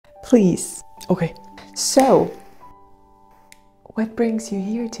please. Okay. So, what brings you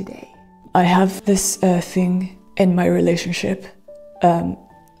here today? I have this thing in my relationship. A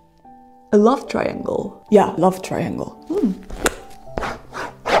love triangle. Yeah, love triangle.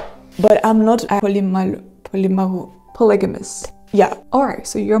 But I'm not Polygamous. Yeah, Alright,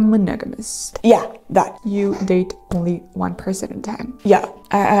 so you're monogamous. yeah, that. You date only one person at a time. Yeah,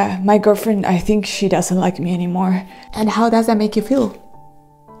 my girlfriend, I think she doesn't like me anymore. And how does that make you feel?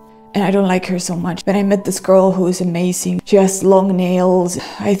 And I don't like her so much. When I met this girl who is amazing, she has long nails.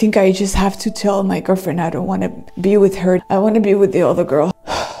 I think I just have to tell my girlfriend I don't want to be with her. I want to be with the other girl.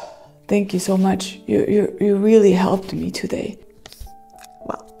 Thank you so much. You really helped me today.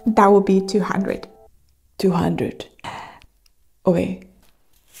 Well, that would be 200. 200. Okay.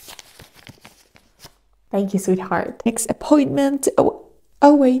 Thank you, sweetheart. Next appointment.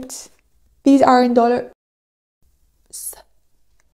 Oh wait. These are in dollar.